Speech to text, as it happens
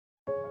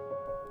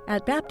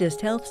At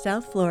Baptist Health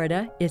South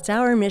Florida, it's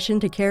our mission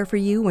to care for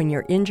you when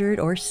you're injured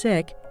or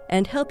sick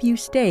and help you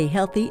stay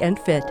healthy and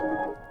fit.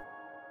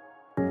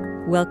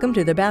 Welcome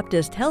to the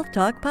Baptist Health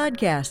Talk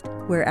podcast,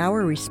 where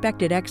our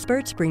respected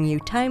experts bring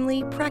you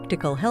timely,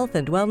 practical health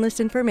and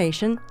wellness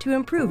information to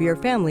improve your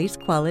family's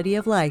quality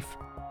of life.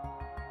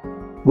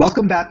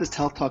 Welcome, Baptist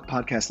Health Talk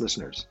podcast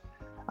listeners.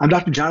 I'm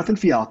Dr. Jonathan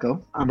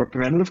Fialco. I'm a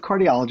preventative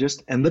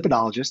cardiologist and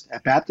lipidologist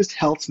at Baptist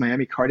Health's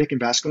Miami Cardiac and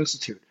Vascular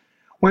Institute,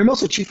 where I'm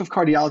also Chief of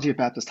Cardiology at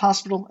Baptist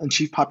Hospital and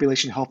Chief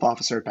Population Health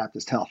Officer at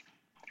Baptist Health.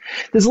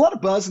 There's a lot of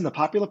buzz in the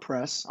popular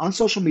press, on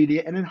social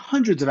media, and in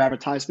hundreds of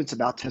advertisements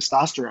about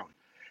testosterone.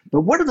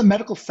 But what are the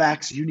medical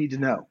facts you need to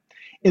know?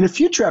 In a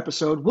future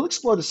episode, we'll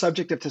explore the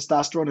subject of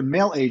testosterone and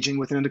male aging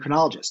with an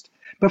endocrinologist.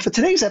 But for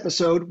today's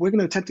episode, we're going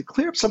to attempt to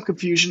clear up some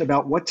confusion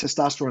about what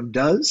testosterone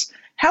does,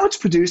 how it's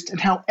produced,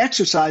 and how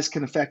exercise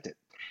can affect it.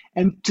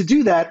 And to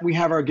do that, we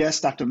have our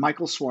guest, Dr.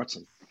 Michael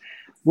Swartzen.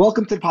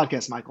 Welcome to the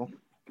podcast, Michael.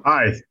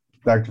 Hi,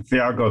 Dr.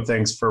 Fialco.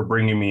 Thanks for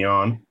bringing me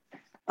on.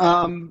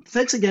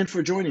 Thanks again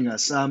for joining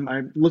us.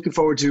 I'm looking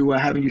forward to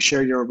having you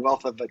share your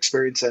wealth of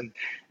experience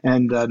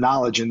and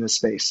knowledge in this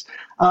space.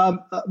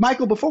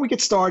 Michael, before we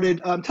get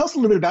started, tell us a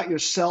little bit about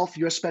yourself,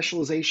 your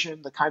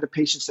specialization, the kind of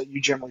patients that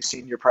you generally see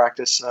in your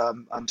practice,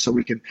 so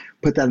we can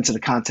put that into the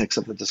context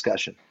of the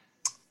discussion.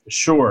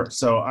 Sure.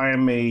 So I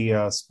am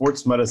a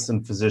sports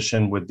medicine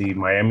physician with the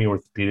Miami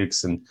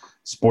Orthopedics and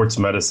Sports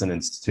Medicine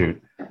Institute.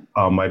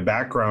 My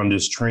background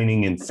is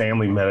training in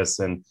family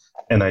medicine,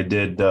 and I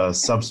did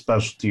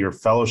subspecialty or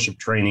fellowship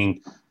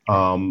training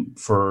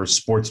for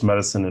sports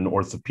medicine and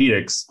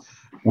orthopedics,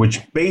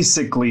 which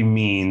basically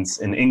means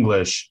in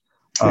English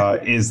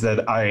is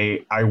that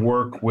I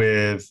work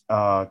with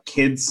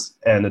kids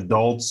and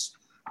adults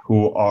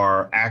who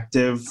are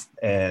active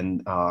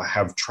and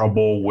have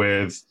trouble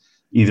with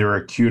either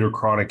acute or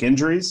chronic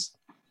injuries.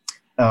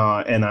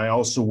 And I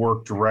also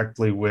work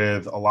directly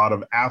with a lot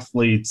of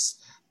athletes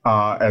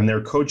and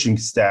their coaching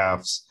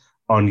staffs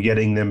on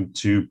getting them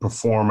to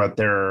perform at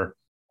their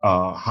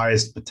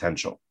highest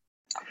potential.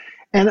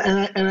 And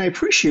I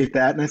appreciate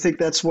that. And I think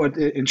that's what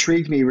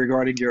intrigued me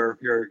regarding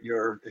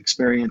your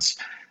experience,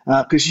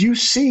 because you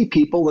see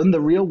people in the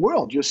real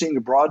world. You're seeing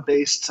a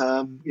broad-based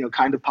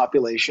kind of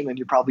population, and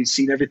you've probably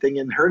seen everything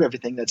and heard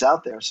everything that's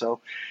out there. So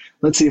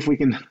let's see if we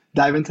can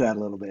dive into that a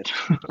little bit.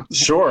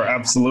 Sure,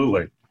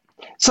 absolutely.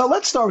 So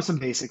let's start with some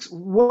basics.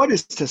 What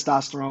is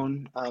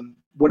testosterone?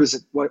 What is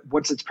it?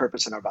 What's its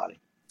purpose in our body?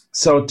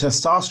 So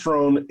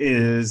testosterone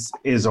is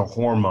a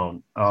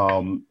hormone.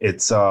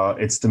 It's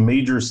the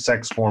major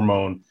sex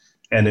hormone,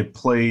 and it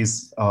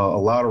plays a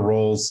lot of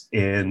roles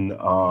in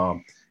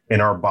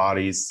our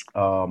bodies.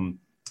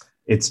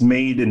 It's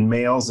made in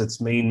males.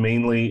 It's made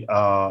mainly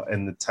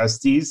in the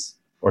testes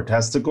or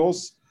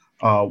testicles.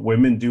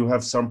 Women do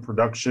have some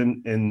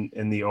production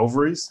in the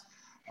ovaries,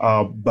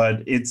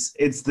 but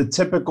it's the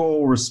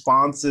typical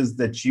responses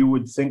that you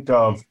would think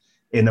of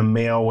in a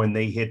male when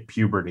they hit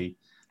puberty.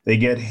 They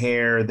get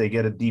hair, they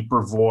get a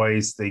deeper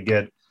voice, they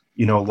get,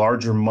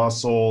 larger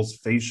muscles,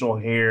 facial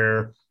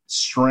hair,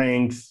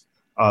 strength,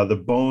 the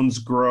bones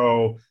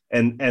grow.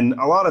 And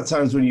a lot of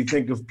times when you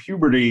think of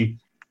puberty,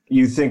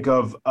 you think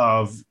of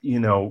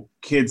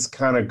kids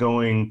kind of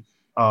going,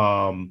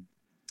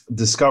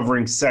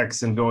 discovering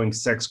sex and going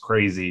sex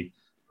crazy.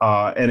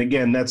 And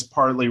again, that's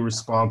partly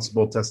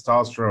responsible.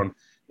 Testosterone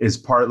is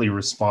partly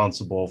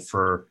responsible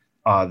for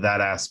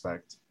that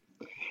aspect.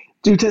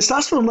 Do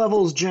testosterone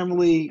levels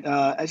generally,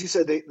 as you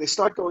said, they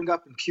start going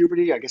up in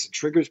puberty? I guess it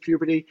triggers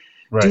puberty.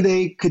 Right. Do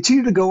they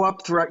continue to go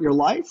up throughout your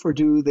life, or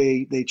do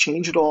they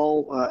change at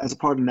all as a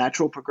part of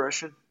natural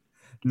progression?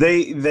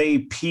 They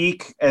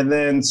peak, and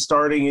then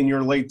starting in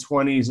your late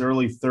 20s,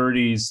 early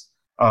 30s,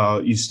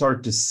 you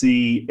start to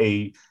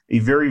see a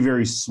very,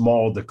 very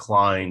small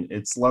decline.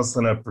 It's less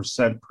than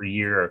 1% per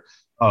year,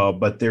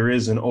 but there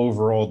is an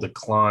overall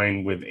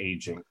decline with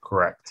aging,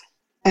 correct?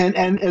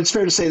 And it's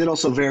fair to say that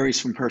also varies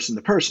from person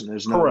to person.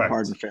 There's no Correct.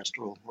 hard and fast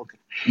rule. Okay.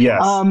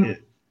 Yes. I'm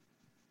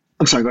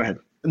sorry. Go ahead.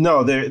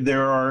 No,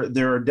 there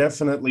are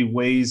definitely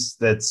ways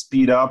that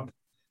speed up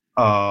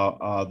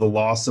the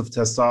loss of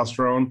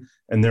testosterone,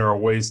 and there are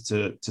ways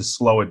to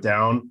slow it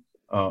down.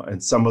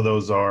 And some of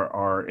those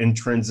are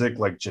intrinsic,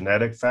 like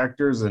genetic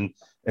factors, and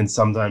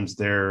sometimes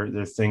they're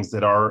things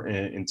that are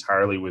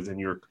entirely within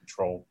your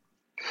control.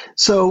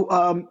 So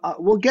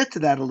we'll get to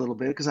that a little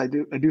bit, because I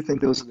do think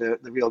those are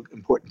the real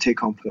important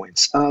take-home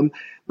points.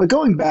 But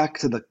going back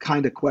to the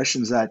kind of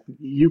questions that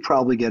you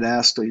probably get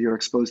asked or you're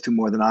exposed to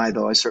more than I,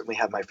 though I certainly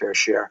have my fair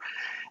share.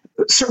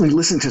 Certainly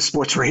listening to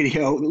sports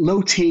radio,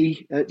 low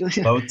T.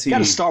 Low T. Got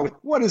to start with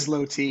what is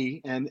low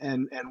T and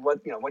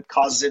what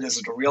causes it? Is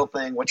it a real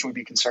thing? What should we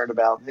be concerned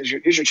about? Here's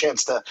your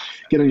chance to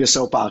get on your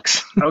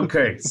soapbox.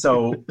 Okay,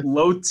 so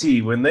low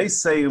T. When they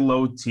say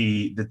low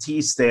T, the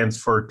T stands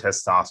for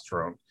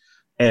testosterone.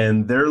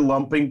 And they're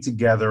lumping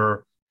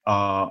together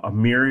a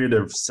myriad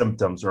of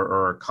symptoms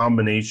or a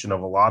combination of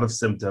a lot of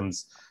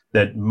symptoms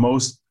that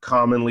most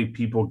commonly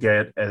people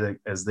get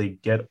as they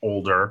get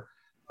older.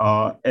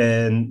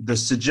 And the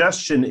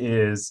suggestion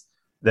is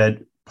that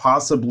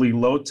possibly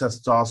low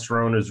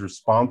testosterone is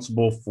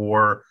responsible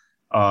for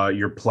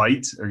your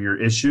plight or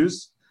your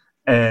issues,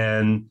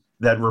 and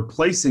that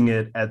replacing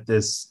it at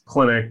this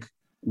clinic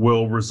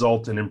will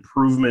result in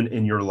improvement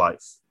in your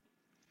life.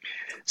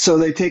 So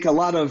they take a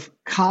lot of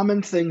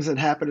common things that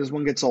happen as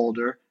one gets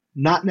older,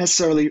 not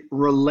necessarily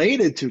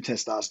related to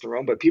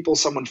testosterone, but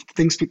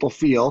things people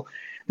feel.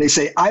 They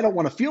say, I don't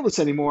want to feel this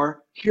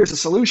anymore. Here's a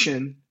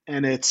solution.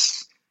 And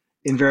it's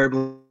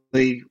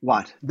invariably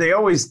what? They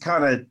always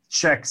kind of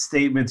check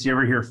statements. You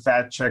ever hear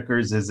fact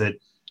checkers? Is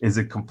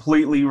it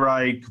completely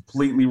right,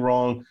 completely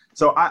wrong?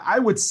 So I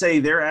would say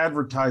their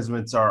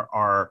advertisements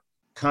are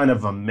kind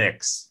of a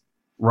mix,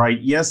 right?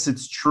 Yes,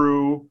 it's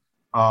true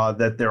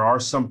that there are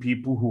some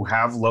people who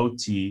have low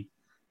T.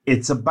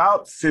 It's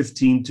about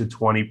 15 to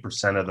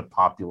 20% of the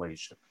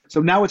population. So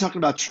now we're talking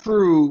about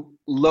true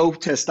low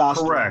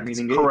testosterone, correct,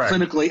 meaning correct. A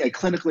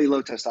clinically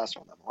low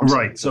testosterone level.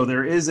 Right. So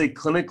there is a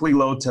clinically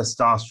low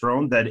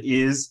testosterone that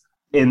is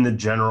in the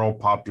general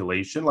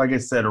population. Like I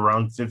said,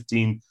 around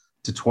 15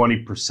 to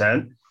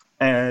 20%.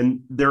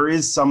 And there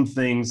is some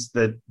things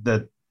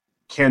that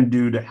can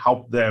do to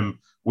help them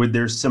with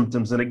their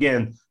symptoms. And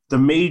again, the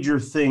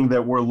major thing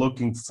that we're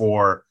looking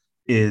for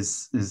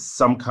is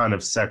some kind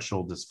of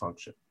sexual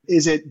dysfunction.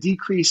 Is it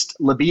decreased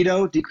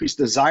libido, decreased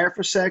desire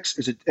for sex?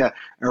 Is it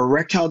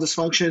erectile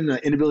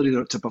dysfunction, inability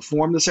to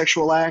perform the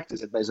sexual act?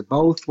 Is it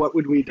both? What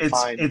would we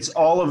define? It's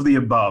all of the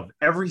above.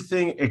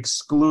 Everything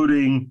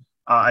excluding,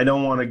 I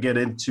don't want to get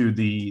into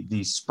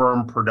the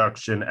sperm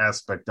production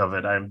aspect of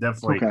it. I'm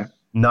definitely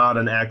not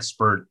an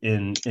expert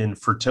in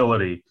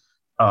fertility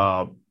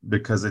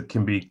because it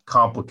can be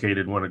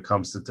complicated when it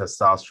comes to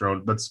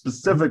testosterone. But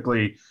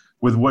specifically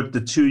with what the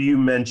two you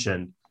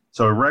mentioned,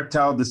 so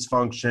erectile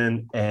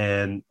dysfunction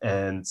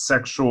and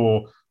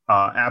sexual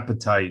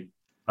appetite,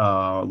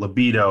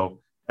 libido,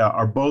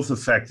 are both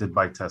affected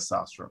by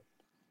testosterone.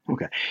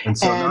 Okay. And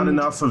so not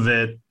enough of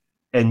it,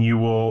 and you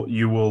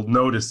will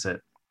notice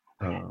it.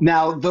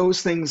 Now,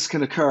 those things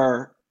can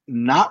occur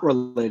not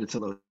related to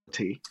low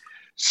T.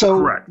 So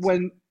correct.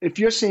 If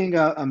you're seeing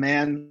a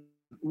man,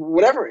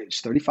 whatever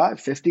age, 35,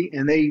 50,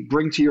 and they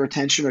bring to your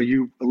attention or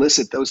you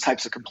elicit those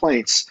types of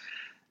complaints,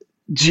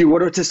 do you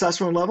order a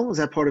testosterone level? Is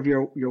that part of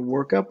your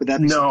workup? Would that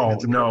be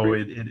no,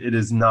 it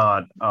is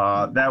not.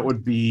 That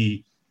would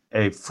be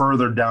a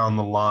further down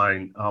the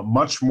line.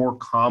 Much more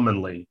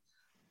commonly,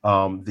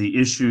 the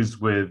issues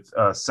with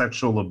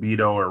sexual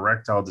libido or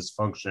erectile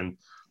dysfunction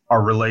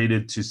are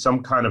related to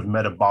some kind of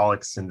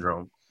metabolic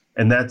syndrome.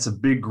 And that's a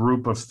big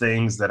group of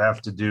things that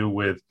have to do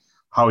with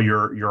how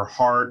your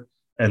heart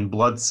and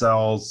blood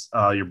cells,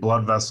 your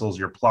blood vessels,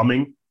 your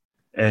plumbing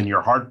and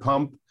your heart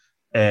pump,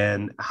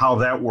 and how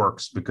that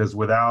works, because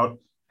without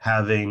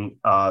having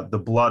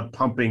the blood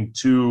pumping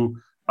to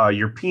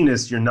your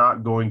penis, you're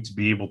not going to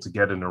be able to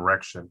get an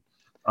erection.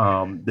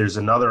 There's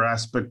another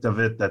aspect of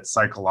it that's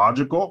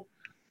psychological.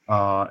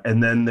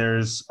 And then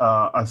there's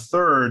a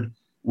third,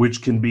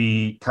 which can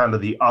be kind of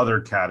the other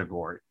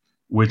category,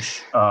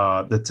 which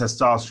the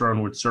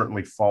testosterone would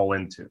certainly fall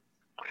into.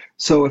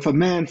 So if a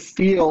man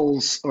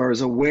feels or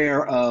is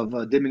aware of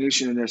a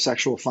diminution in their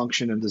sexual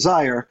function and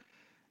desire,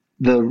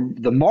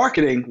 the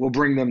marketing will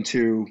bring them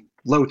to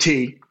low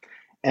T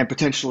and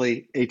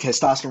potentially a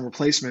testosterone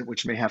replacement,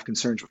 which may have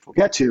concerns, which we'll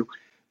get to.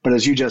 But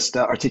as you just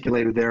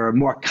articulated, there are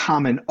more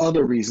common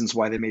other reasons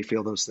why they may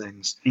feel those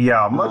things.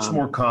 Yeah, much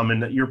more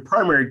common. Your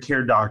primary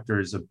care doctor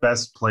is the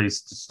best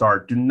place to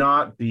start. Do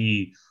not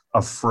be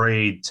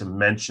afraid to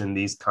mention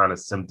these kind of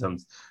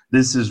symptoms.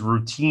 This is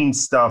routine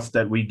stuff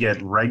that we get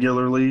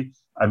regularly.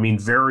 I mean,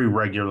 very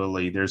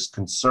regularly. There's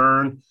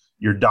concern.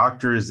 Your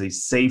doctor is a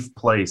safe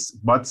place,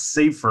 much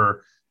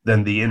safer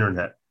than the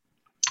internet.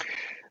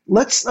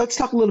 Let's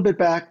talk a little bit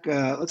back.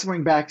 Let's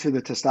bring back to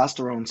the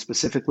testosterone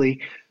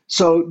specifically.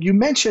 So you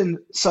mentioned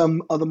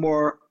some of the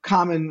more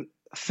common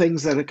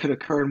things that could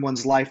occur in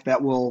one's life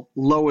that will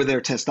lower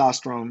their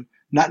testosterone,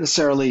 not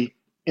necessarily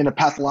in a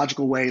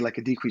pathological way like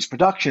a decreased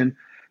production,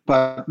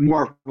 but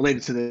more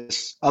related to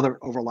this other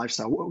overall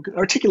lifestyle.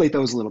 Articulate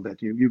those a little bit.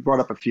 You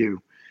brought up a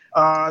few.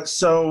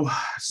 So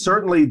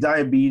certainly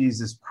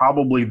diabetes is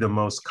probably the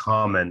most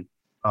common.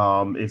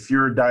 If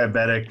you're a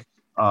diabetic,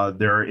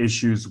 there are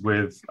issues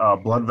with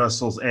blood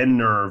vessels and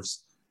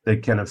nerves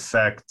that can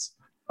affect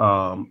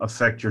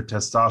your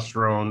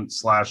testosterone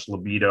 /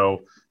 libido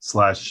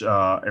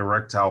 /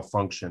 erectile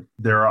function.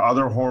 There are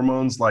other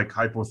hormones like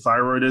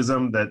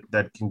hypothyroidism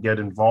that can get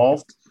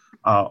involved.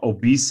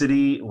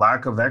 Obesity,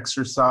 lack of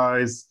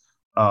exercise,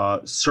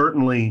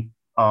 certainly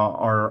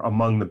are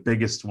among the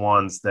biggest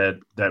ones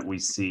that we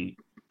see.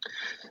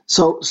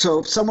 So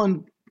if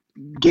someone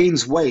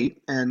gains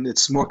weight, and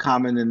it's more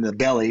common in the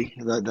belly,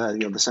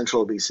 the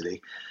central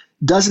obesity,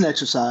 doesn't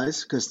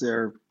exercise because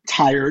they're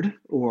tired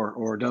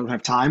or don't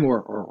have time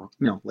or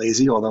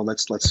lazy, although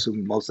let's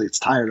assume mostly it's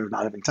tired or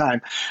not having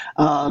time,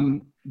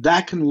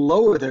 that can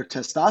lower their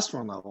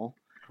testosterone level.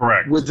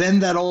 Correct. Would then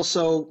that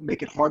also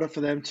make it harder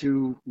for them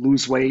to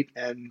lose weight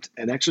and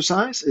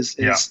exercise? Does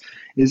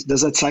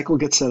that cycle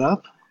get set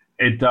up?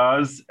 It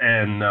does,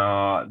 and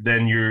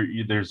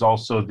then there's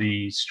also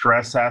the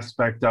stress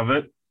aspect of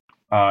it.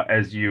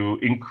 As you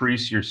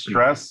increase your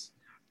stress,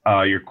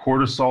 your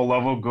cortisol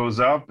level goes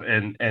up,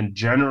 and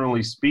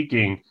generally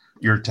speaking,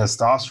 your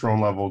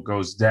testosterone level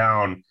goes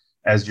down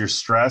as you're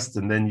stressed,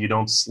 and then you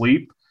don't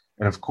sleep.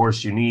 And of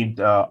course, you need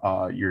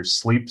your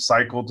sleep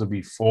cycle to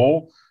be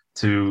full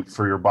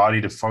for your body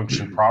to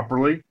function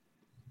properly.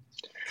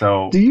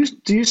 So, do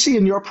you see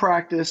in your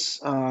practice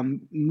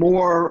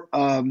more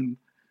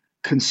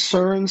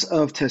concerns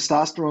of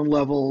testosterone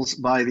levels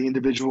by the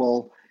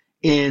individual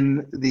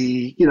in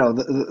the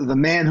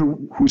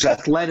man who's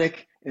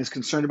athletic is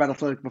concerned about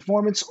athletic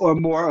performance, or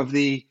more of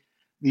the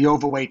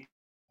overweight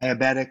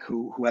diabetic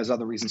who has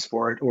other reasons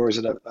for it, or is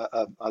it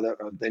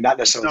they're not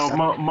necessarily?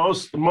 No,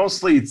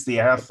 mostly it's the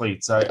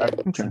athletes. I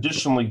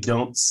traditionally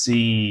don't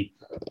see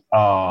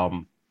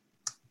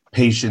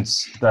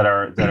patients that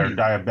are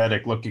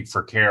diabetic looking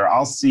for care.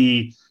 I'll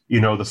see, the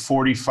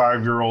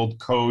 45-year-old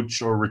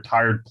coach or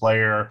retired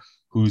player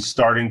who's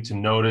starting to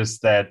notice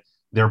that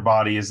their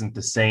body isn't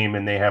the same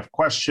and they have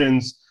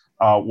questions,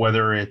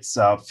 whether it's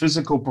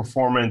physical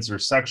performance or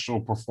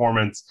sexual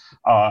performance.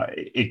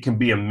 It can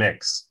be a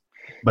mix,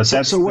 but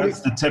that's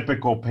the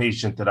typical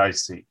patient that I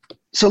see.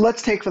 So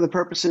let's take, for the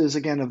purposes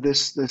again of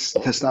this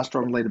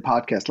testosterone related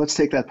podcast, let's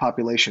take that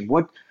population.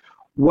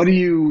 What do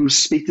you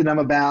speak to them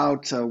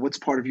about? What's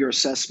part of your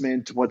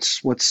assessment? What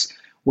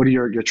are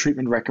your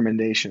treatment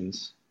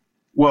recommendations?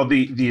 Well,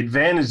 the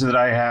advantage that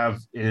I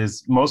have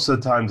is most of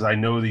the times I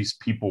know these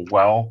people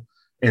well,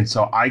 and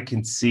so I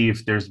can see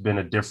if there's been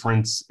a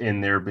difference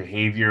in their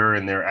behavior,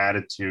 in their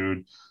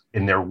attitude,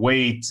 in their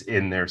weight,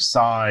 in their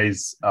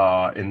size,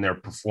 in their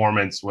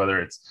performance, whether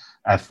it's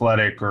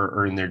athletic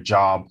or in their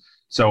job.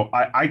 So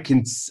I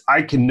can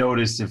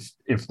notice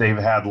if they've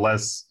had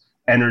less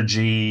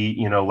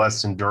energy,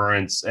 less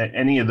endurance.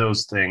 Any of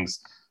those things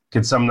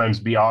can sometimes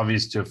be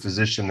obvious to a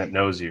physician that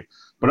knows you.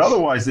 But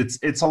otherwise,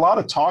 it's a lot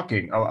of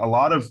talking, a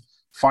lot of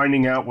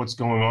finding out what's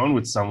going on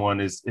with someone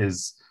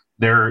is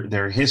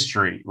their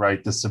history,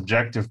 right? The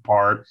subjective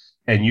part,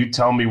 and you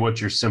tell me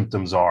what your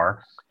symptoms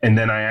are, and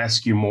then I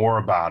ask you more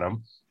about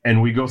them,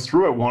 and we go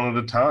through it one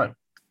at a time.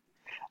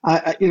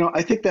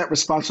 I think that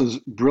response was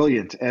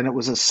brilliant, and it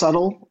was a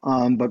subtle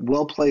but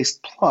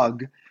well-placed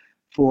plug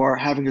for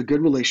having a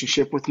good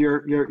relationship with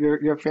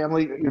your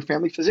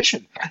family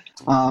physician.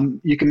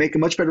 You can make a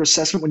much better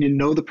assessment when you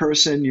know the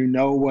person, you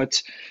know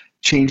what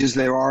changes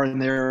there are in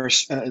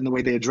the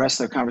way they address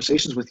their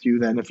conversations with you,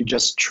 than if you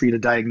just treat a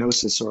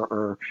diagnosis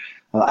or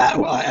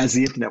as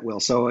the internet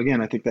will. So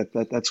again, I think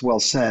that's well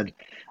said.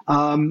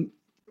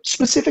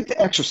 Specific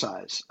to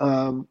exercise,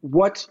 how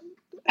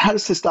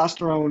does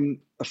testosterone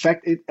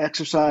affect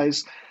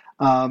exercise,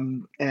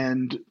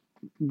 and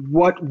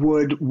what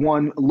would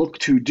one look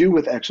to do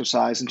with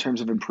exercise in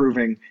terms of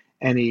improving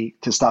any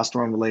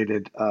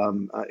testosterone-related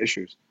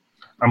issues?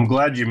 I'm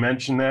glad you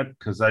mentioned that,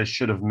 because I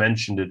should have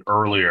mentioned it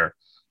earlier.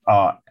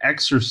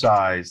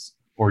 Exercise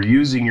or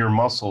using your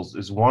muscles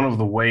is one of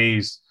the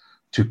ways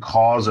to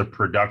cause a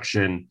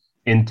production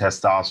in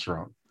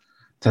testosterone.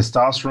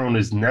 Testosterone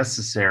is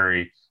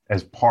necessary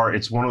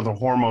it's one of the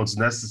hormones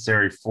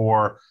necessary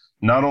for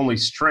not only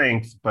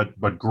strength,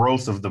 but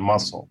growth of the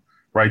muscle,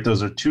 right?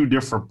 Those are two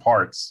different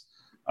parts.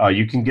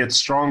 You can get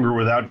stronger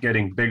without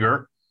getting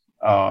bigger,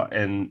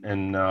 and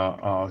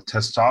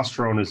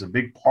testosterone is a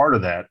big part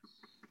of that.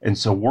 And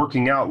so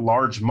working out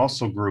large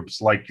muscle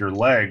groups like your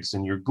legs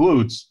and your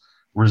glutes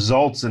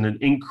results in an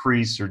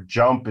increase or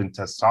jump in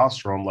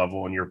testosterone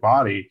level in your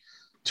body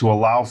to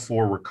allow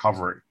for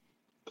recovery.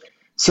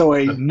 So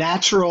a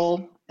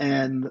natural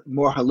and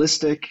more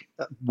holistic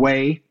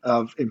way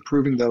of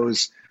improving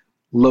those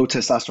low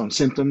testosterone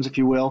symptoms, if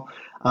you will,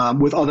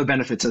 with other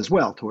benefits as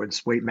well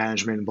towards weight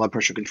management and blood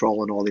pressure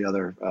control and all the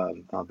other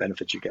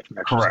benefits you get from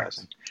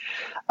exercising.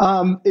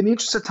 Correct. In the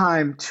interest of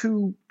time,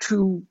 two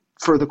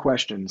further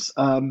questions.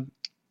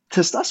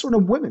 Testosterone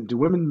in women. Do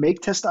women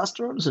make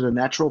testosterone? Is it a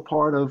natural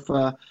part of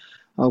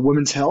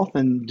women's health?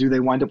 And do they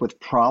wind up with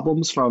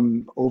problems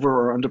from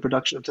over or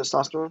underproduction of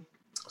testosterone?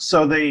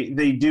 So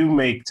they do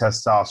make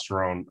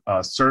testosterone.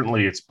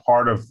 Certainly it's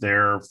part of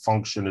their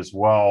function as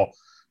well.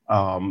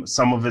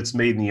 Some of it's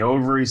made in the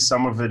ovaries,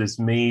 some of it is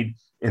made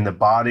in the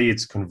body.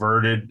 It's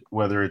converted,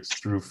 whether it's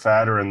through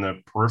fat or in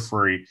the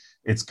periphery,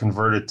 it's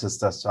converted to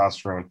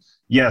testosterone.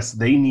 Yes,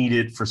 they need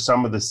it for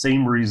some of the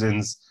same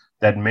reasons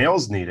that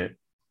males need it.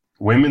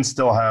 Women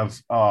still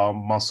have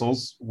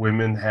muscles.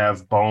 Women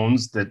have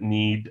bones that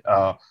need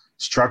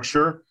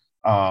structure.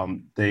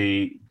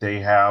 They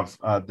have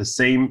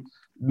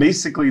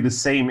basically the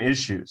same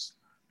issues.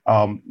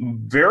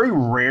 Very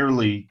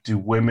rarely do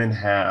women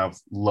have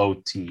low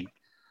T.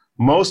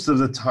 Most of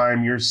the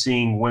time you're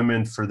seeing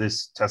women for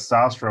this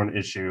testosterone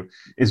issue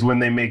is when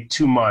they make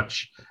too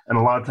much. And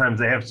a lot of times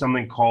they have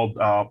something called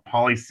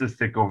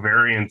polycystic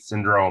ovarian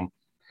syndrome.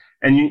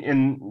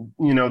 And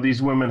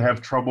these women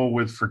have trouble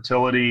with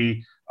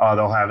fertility.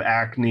 They'll have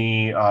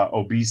acne,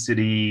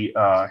 obesity,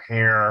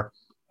 hair.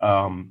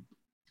 And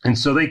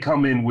so they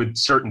come in with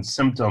certain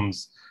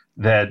symptoms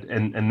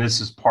and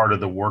this is part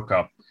of the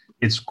workup.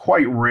 it's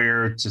quite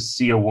rare to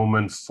see a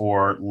woman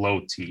for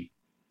low T.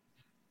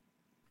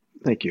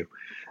 Thank you.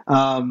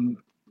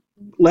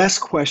 Last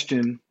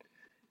question.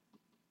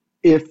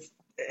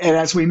 And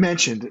as we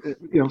mentioned,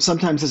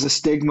 sometimes there's a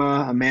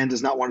stigma. A man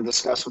does not want to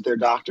discuss with their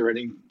doctor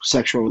any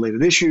sexual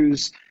related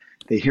issues.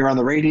 They hear on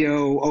the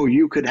radio, oh,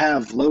 you could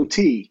have low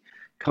T.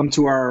 Come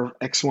to our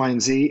X, Y,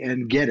 and Z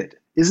and get it.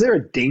 Is there a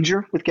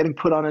danger with getting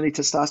put on any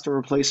testosterone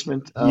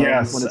replacement?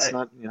 Yes. When it's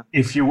not,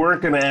 If you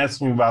weren't going to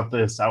ask me about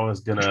this, I was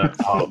going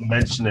to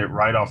mention it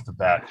right off the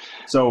bat.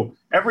 So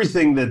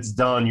everything that's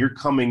done, you're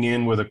coming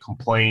in with a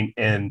complaint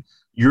and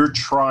you're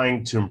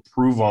trying to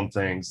improve on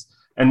things.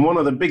 And one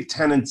of the big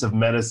tenets of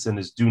medicine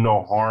is do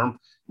no harm.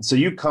 So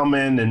you come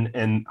in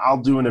and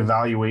I'll do an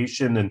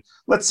evaluation. And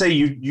let's say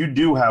you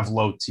do have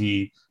low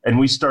T and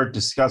we start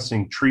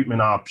discussing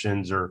treatment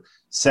options or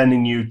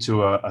sending you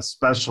to a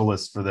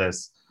specialist for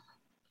this.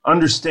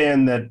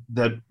 Understand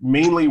that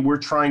mainly we're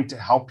trying to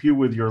help you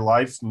with your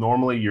life,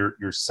 normally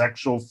your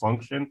sexual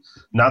function,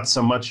 not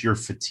so much your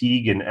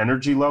fatigue and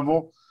energy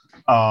level.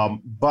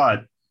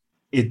 But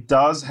it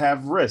does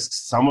have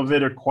risks. Some of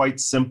it are quite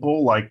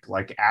simple,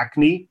 like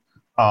acne.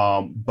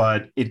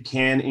 But it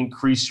can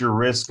increase your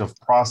risk of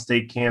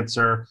prostate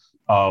cancer,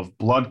 of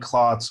blood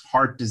clots,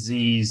 heart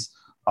disease,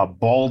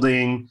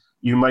 balding.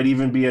 You might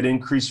even be at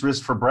increased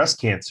risk for breast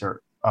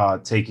cancer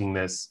taking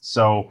this.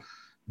 So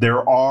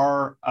there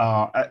are,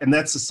 and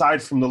that's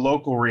aside from the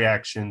local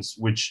reactions,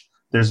 which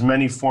there's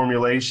many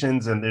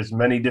formulations and there's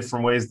many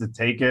different ways to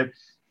take it.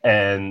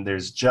 And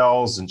there's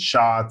gels and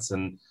shots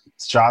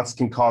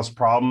can cause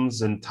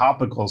problems and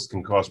topicals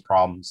can cause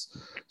problems.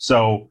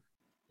 So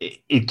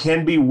it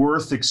can be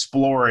worth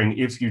exploring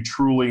if you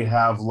truly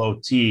have low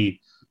T,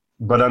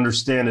 but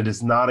understand it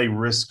is not a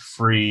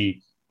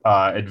risk-free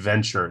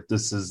adventure.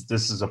 This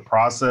is a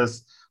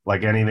process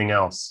like anything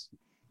else.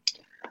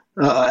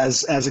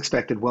 As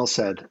expected, well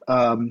said.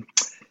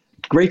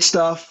 Great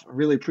stuff.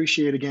 Really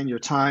appreciate again your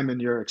time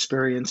and your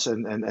experience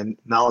and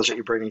knowledge that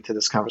you're bringing to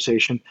this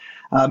conversation.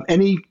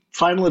 Any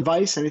final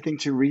advice? Anything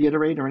to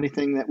reiterate, or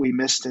anything that we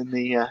missed in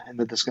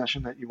the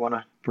discussion that you want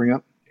to bring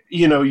up?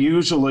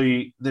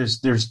 Usually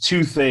there's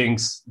two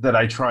things that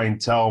I try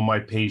and tell my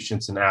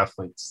patients and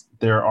athletes.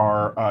 There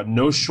are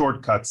no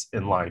shortcuts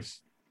in life.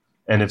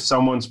 And if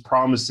someone's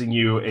promising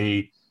you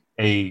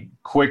a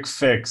quick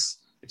fix,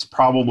 it's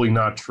probably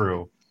not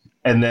true.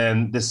 And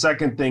then the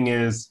second thing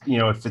is,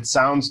 if it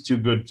sounds too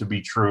good to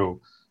be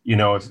true,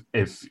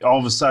 if all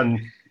of a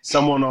sudden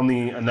someone on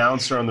the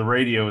announcer on the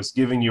radio is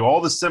giving you all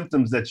the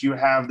symptoms that you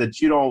have that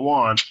you don't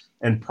want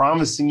and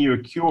promising you a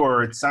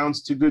cure, it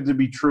sounds too good to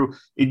be true.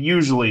 It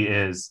usually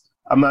is.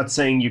 I'm not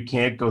saying you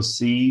can't go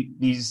see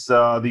these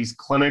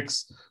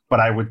clinics, but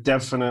I would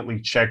definitely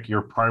check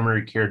your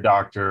primary care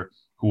doctor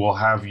who will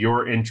have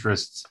your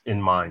interests in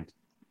mind.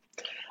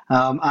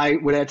 I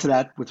would add to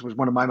that, which was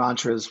one of my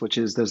mantras, which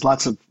is there's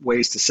lots of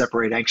ways to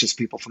separate anxious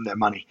people from their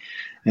money.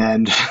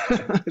 And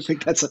I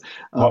think that's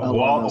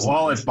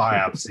wallet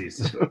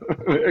biopsies.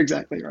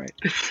 Exactly right.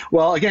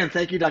 Well, again,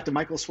 thank you, Dr.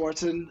 Michael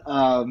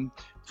Swartzen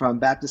from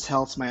Baptist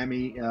Health's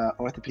Miami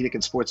Orthopedic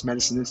and Sports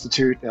Medicine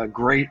Institute.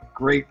 Great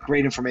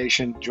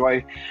information.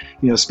 Enjoy,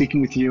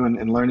 speaking with you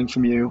and learning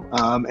from you.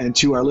 And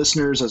to our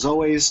listeners, as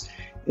always,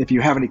 if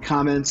you have any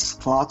comments,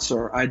 thoughts,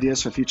 or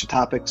ideas for future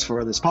topics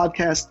for this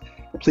podcast,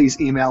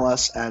 please email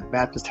us at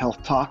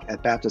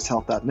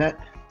baptisthealthtalk@baptisthealth.net.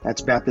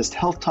 That's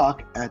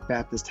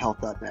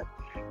baptisthealthtalk@baptisthealth.net.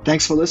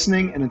 Thanks for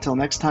listening, and until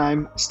next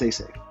time, stay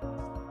safe.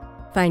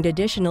 Find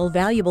additional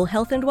valuable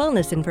health and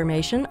wellness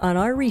information on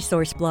our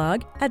resource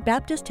blog at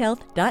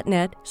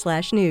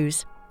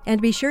baptisthealth.net/news.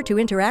 And be sure to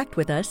interact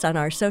with us on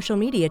our social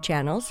media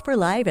channels for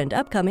live and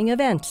upcoming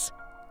events.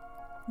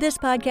 This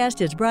podcast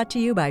is brought to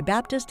you by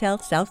Baptist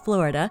Health South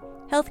Florida,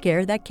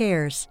 healthcare that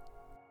cares.